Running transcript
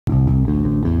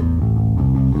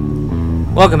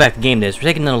Welcome back to GameDaze. We're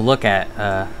taking another look at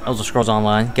Elder Scrolls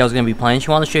Online. Gayle's going to be playing.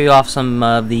 She wanted to show you off some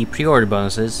of the pre-order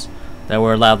bonuses that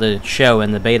we're allowed to show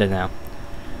in the beta now.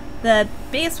 The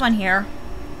biggest one here,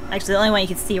 actually the only one you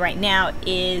can see right now,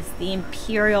 is the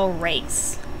Imperial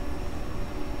race,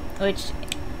 which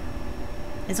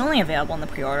is only available in the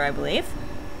pre-order, I believe.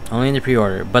 Only in the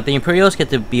pre-order, but the Imperials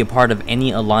get to be a part of any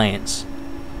alliance.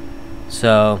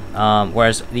 So,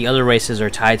 whereas the other races are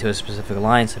tied to a specific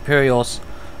alliance, Imperials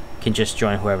can just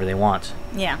join whoever they want.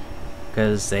 Yeah.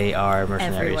 Because they are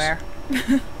mercenaries. Everywhere.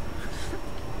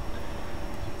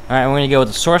 Alright, we're going to go with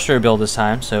the sorcerer build this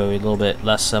time, so a little bit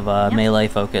less of a melee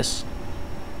focus.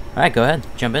 Alright, go ahead.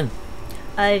 Jump in.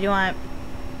 Do you want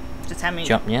to just have me...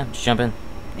 Jump, yeah, just jump in.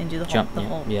 And do the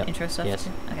whole, intro stuff? Yes.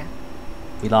 Too? Okay.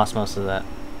 We lost most of that.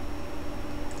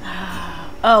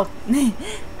 Oh. I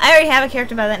already have a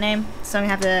character by that name, so I'm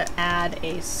going to have to add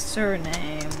a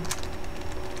surname.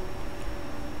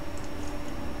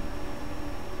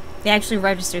 It actually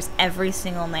registers every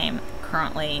single name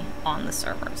currently on the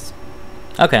servers.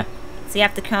 Okay. So you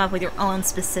have to come up with your own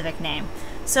specific name.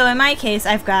 So in my case,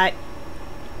 I've got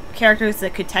characters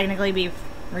that could technically be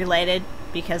related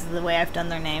because of the way I've done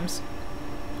their names.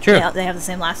 True. They have the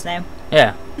same last name.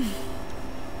 Yeah.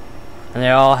 And they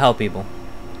all help people.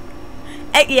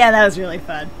 Yeah, that was really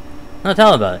fun. No,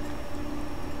 tell them about it.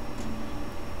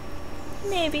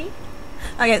 Maybe.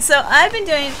 Okay, so I've been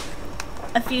doing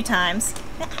a few times.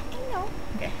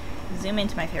 Okay, zoom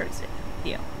into my favorite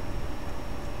view.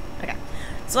 Okay,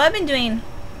 so what I've been doing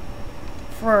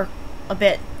for a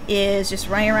bit is just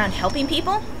running around helping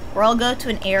people, or I'll go to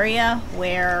an area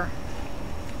where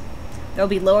there'll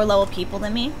be lower level people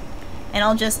than me, and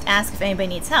I'll just ask if anybody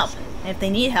needs help. And if they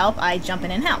need help, I jump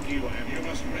in and help.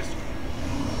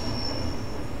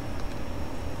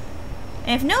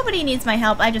 And if nobody needs my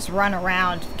help, I just run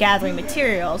around gathering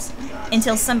materials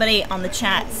until somebody on the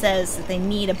chat says that they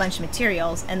need a bunch of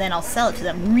materials, and then I'll sell it to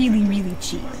them really, really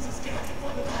cheap.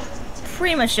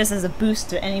 Pretty much just as a boost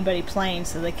to anybody playing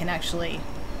so they can actually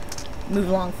move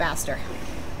along faster.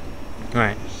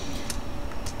 Alright.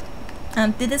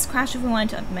 Did this crash if we wanted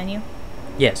to up menu?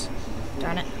 Yes.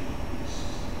 Darn it.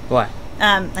 Why?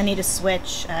 I need to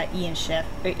switch E and shift,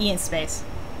 or E and space.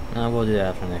 We'll do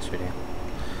that after the next video.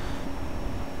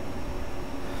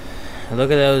 Look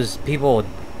at those people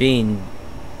being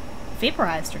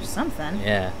vaporized or something.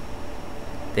 Yeah.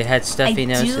 They had stuffy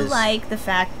noses. I do like the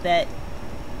fact that...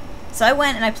 So I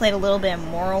went and I played a little bit of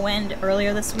Morrowind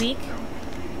earlier this week.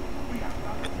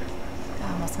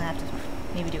 I'm almost going to have to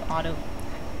maybe do auto.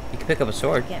 You can pick up a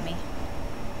sword. Get me.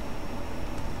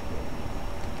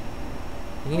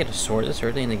 You can get a sword this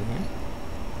early in the game?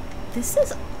 This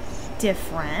is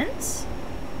different.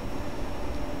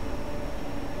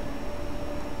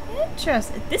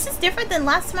 Interesting. This is different than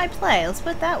last time I played. Let's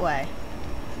put it that way.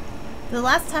 The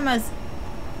last time I was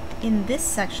in this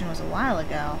section was a while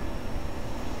ago.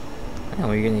 Oh,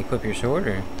 were you going to equip your sword,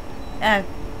 or? Yeah,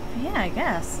 I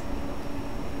guess.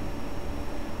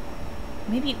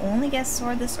 Maybe you only get a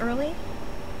sword this early?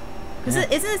 Because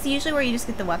isn't this usually where you just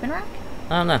get the weapon rack?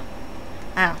 I don't know.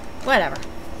 Oh, whatever.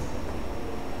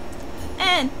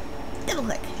 And double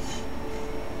click.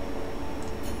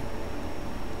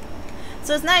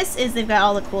 So what's nice is they've got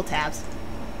all the cool tabs.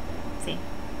 See?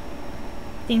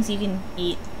 Things you can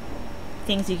eat.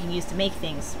 Things you can use to make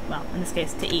things. Well, in this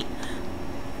case, to eat.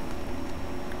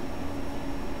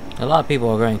 A lot of people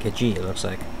are going Khajiit, it looks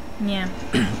like. Yeah.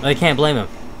 I can't blame them.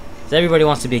 Because everybody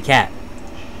wants to be a cat.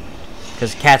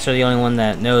 Because cats are the only one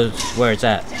that knows where it's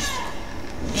at.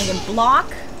 And you can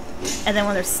block, and then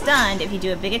when they're stunned, if you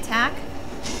do a big attack...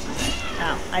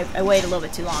 Oh, I waited a little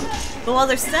bit too long. But while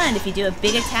they're stunned, if you do a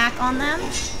big attack on them,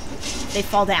 they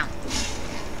fall down.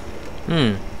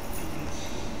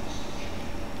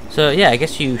 So, yeah, I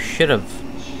guess you should have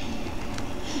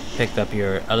picked up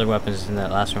your other weapons in that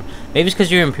last one. Maybe it's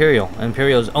because you're Imperial.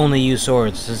 Imperials only use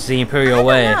swords. This is the Imperial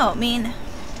way. I don't know. I mean,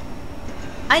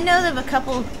 I know of a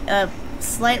couple of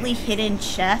slightly hidden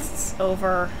chests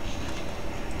over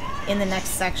in the next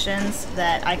sections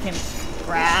that I can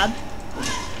grab.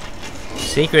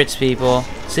 Secrets, people.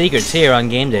 Secrets here on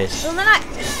GameDaze. Well, they're not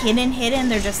hidden,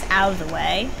 they're just out of the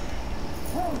way.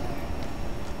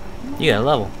 You got a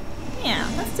level. Yeah,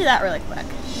 let's do that really quick.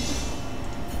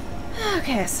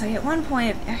 Okay, so I get 1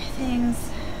 point of everything's...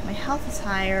 My health is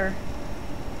higher.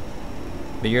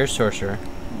 But you're a sorcerer.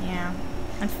 Yeah.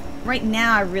 And right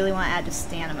now, I really want to add to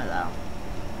stamina, though.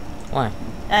 Why?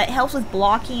 It helps with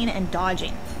blocking and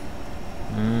dodging.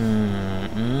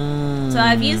 So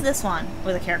I've used this one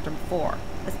with a character before.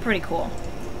 It's pretty cool.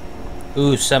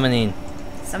 Ooh, summoning.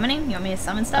 Summoning? You want me to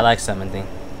summon stuff? I like summoning.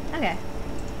 Okay.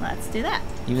 Let's do that.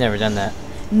 You've never done that.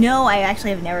 No, I actually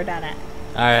have never done it.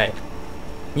 Alright.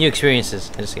 New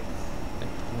experiences. I just get...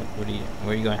 What are you...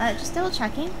 Where are you going? Just double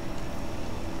checking.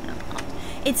 No.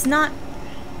 It's not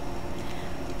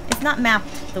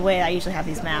mapped the way I usually have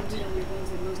these mapped.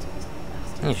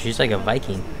 Oh, she's like a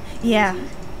Viking. Yeah.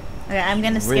 Okay, I'm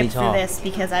gonna Really skip tall. through this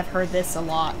because I've heard this a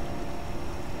lot.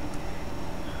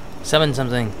 Summon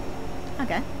something.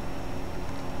 Okay.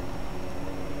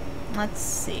 Let's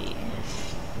see.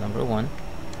 Number 1.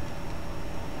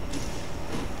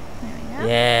 There we go.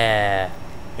 Yeah.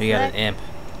 We got an Click. imp.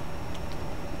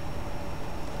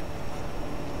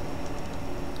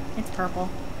 It's purple.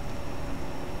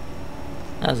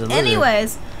 That was a lizard.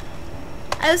 Anyways,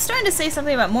 I was starting to say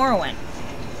something about Morrowind.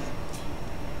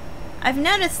 I've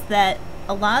noticed that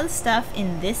a lot of the stuff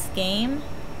in this game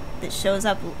that shows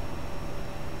up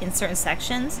in certain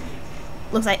sections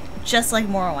looks like just like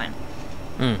Morrowind.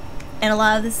 Hmm. And a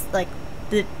lot of this, like,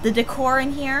 the decor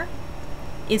in here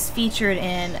is featured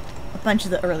in a bunch of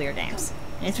the earlier games.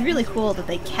 And it's really cool that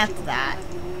they kept that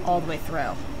all the way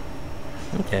through.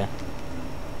 Okay.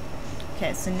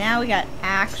 Okay, so now we got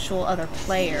actual other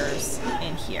players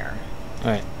in here.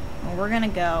 Alright. And we're gonna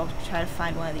go try to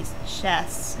find one of these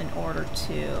chests in order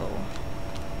to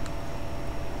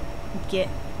get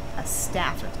a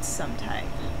staff of some type.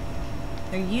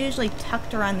 They're usually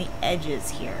tucked around the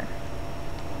edges here.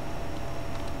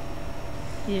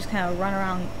 You just kind of run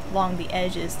around along the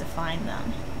edges to find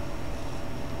them.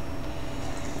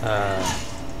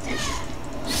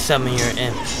 Summon your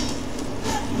imp.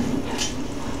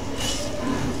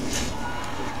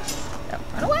 Oh,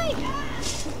 run away!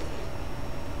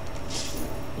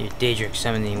 Your Daedric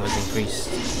summoning was increased.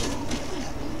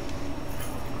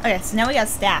 Okay, so now we got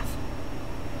staff.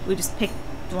 We just picked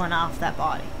one off that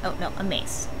body. Oh, no, a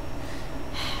mace.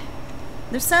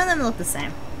 There's some of them that look the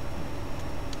same.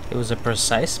 It was a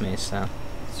precise mace, though.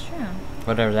 It's true.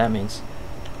 Whatever that means.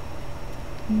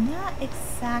 Not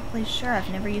exactly sure. I've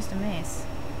never used a mace.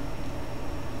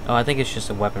 Oh, I think it's just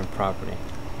a weapon property.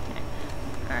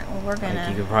 Alright, well, we're gonna... Like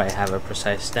you could probably have a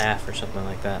precise staff or something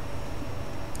like that.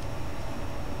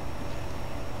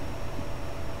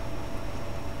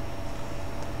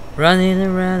 Running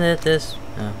around at this...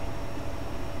 Oh.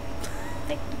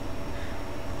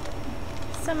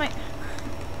 So my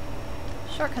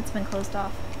shortcut's been closed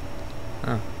off.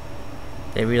 Oh.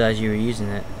 They realized you were using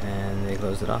it, and they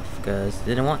closed it off, because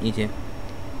they didn't want you to.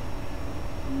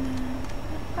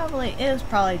 It was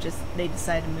probably just they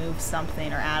decided to move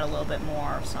something or add a little bit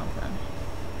more or something.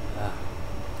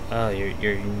 Oh,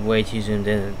 you're way too zoomed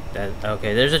in.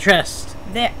 Okay, there's a chest.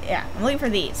 There, yeah, I'm looking for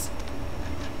these.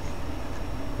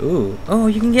 Ooh. Oh,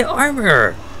 you can get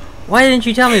armor. Why didn't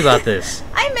you tell me about this?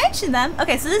 I mentioned them.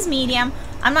 Okay, so this is medium.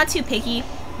 I'm not too picky.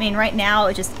 I mean, right now,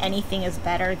 it's just anything is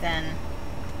better than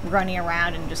running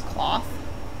around in just cloth.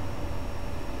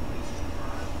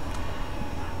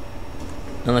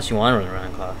 Unless you want to run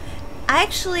around cloth. I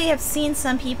actually have seen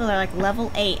some people that are like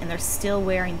level 8 and they're still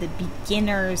wearing the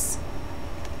beginner's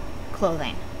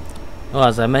clothing. Well,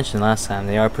 as I mentioned last time,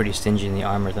 they are pretty stingy in the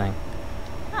armor thing.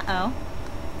 Uh-oh.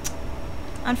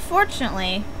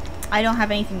 Unfortunately, I don't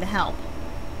have anything to help.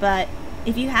 But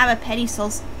if you have a petty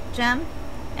soul gem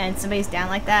and somebody's down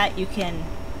like that, you can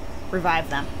revive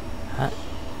them.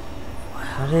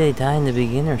 How did they die in the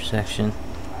beginner section?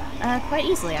 Quite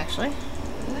easily, actually.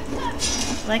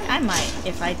 Like I might,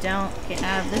 if I don't get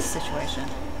out of this situation.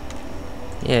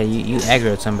 Yeah, you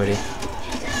aggroed somebody.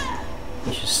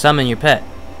 You should summon your pet.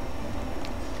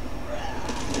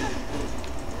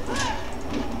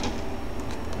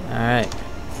 Alright.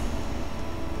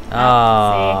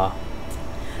 Oh.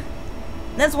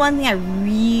 That's one thing I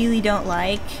really don't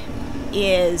like,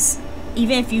 is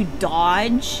even if you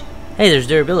dodge... Hey, there's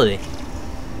durability.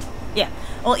 Yeah.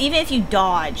 Well, even if you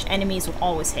dodge, enemies will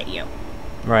always hit you.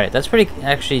 Right, that's pretty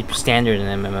actually standard in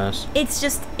MMOs. It's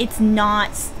just, it's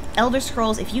not... Elder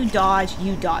Scrolls, if you dodge,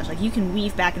 you dodge. Like, you can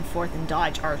weave back and forth and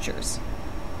dodge archers.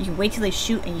 You can wait till they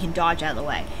shoot and you can dodge out of the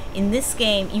way. In this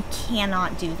game, you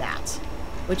cannot do that.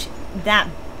 Which, that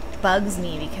bugs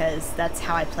me because that's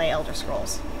how I play Elder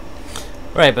Scrolls.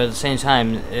 Right, but at the same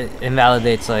time, it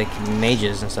invalidates, like,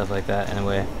 mages and stuff like that, in a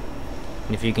way.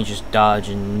 And if you can just dodge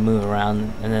and move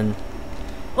around, and then...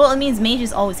 Well, it means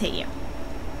mages always hit you.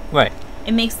 Right.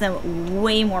 It makes them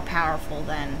way more powerful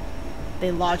than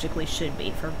they logically should be.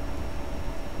 For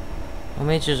Well,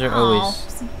 mages are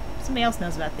always... Somebody else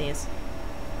knows about these.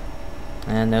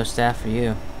 And no staff for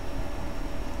you.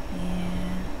 Yeah.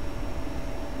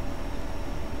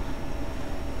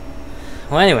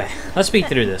 Well, anyway, let's speak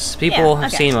through this. People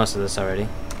have okay. seen most of this already.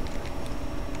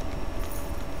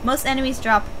 Most enemies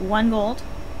drop 1 gold.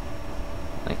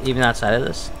 Like, even outside of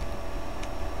this?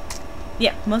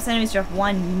 Yeah, most enemies drop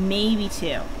 1, maybe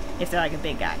 2, if they're like a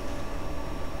big guy.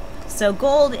 So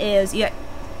gold is,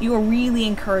 you are really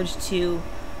encouraged to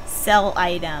sell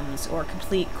items or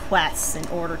complete quests in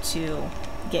order to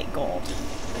get gold.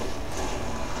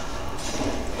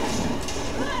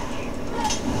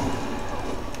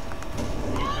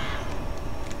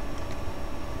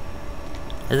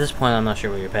 At this point, I'm not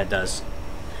sure what your pet does.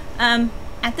 At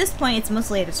this point, it's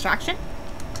mostly a distraction.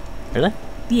 Really?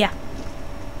 Yeah.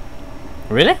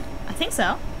 Really? I think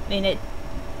so. I mean, it...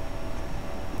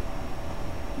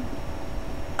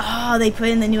 Oh, they put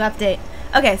in the new update.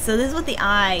 Okay, so this is what the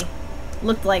eye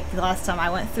looked like the last time I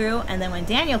went through, and then when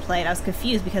Daniel played, I was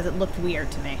confused because it looked weird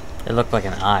to me. It looked like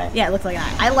an eye. Yeah, it looked like an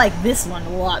eye. I like this one a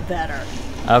lot better.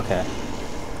 Okay.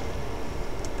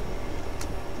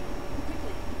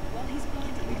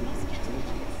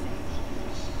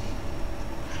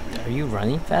 Are you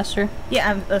running faster?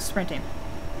 Yeah, I'm sprinting.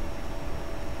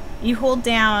 You hold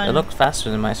down... It looked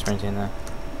faster than my sprinting, though.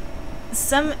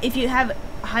 If you have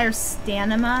higher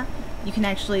stamina, you can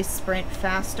actually sprint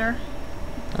faster.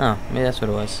 Oh, maybe that's what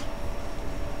it was.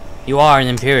 You are an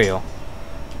Imperial.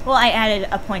 Well, I added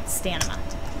a point to stamina.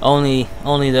 Only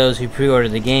those who pre-order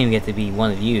the game get to be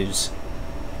one of yous.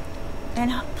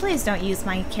 And please don't use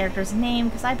my character's name,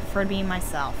 because I prefer being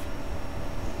myself.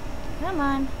 Come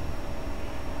on.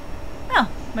 Oh,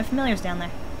 my familiar's down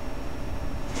there.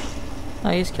 Oh,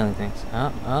 he's killing things.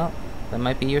 Oh, that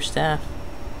might be your staff.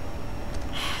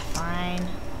 Fine.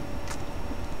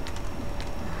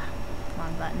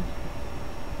 Wrong button.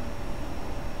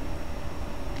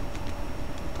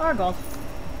 Or gold.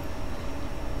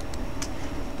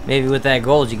 Maybe with that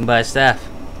gold you can buy a staff.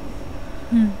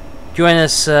 Join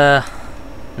us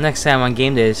next time on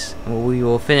GameDaze. We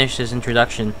will finish this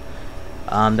introduction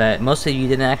that most of you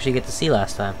didn't actually get to see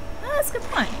last time. Oh, that's a good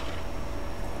point.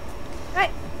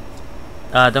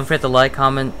 Alright. Don't forget to like,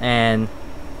 comment, and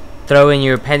throw in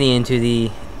your penny into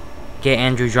the Get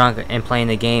Andrew Drunk and Playing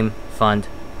the Game fund.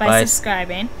 By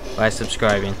subscribing. By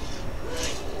subscribing.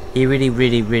 He really,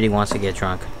 really, really wants to get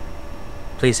drunk.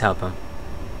 Please help him.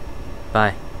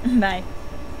 Bye. Bye.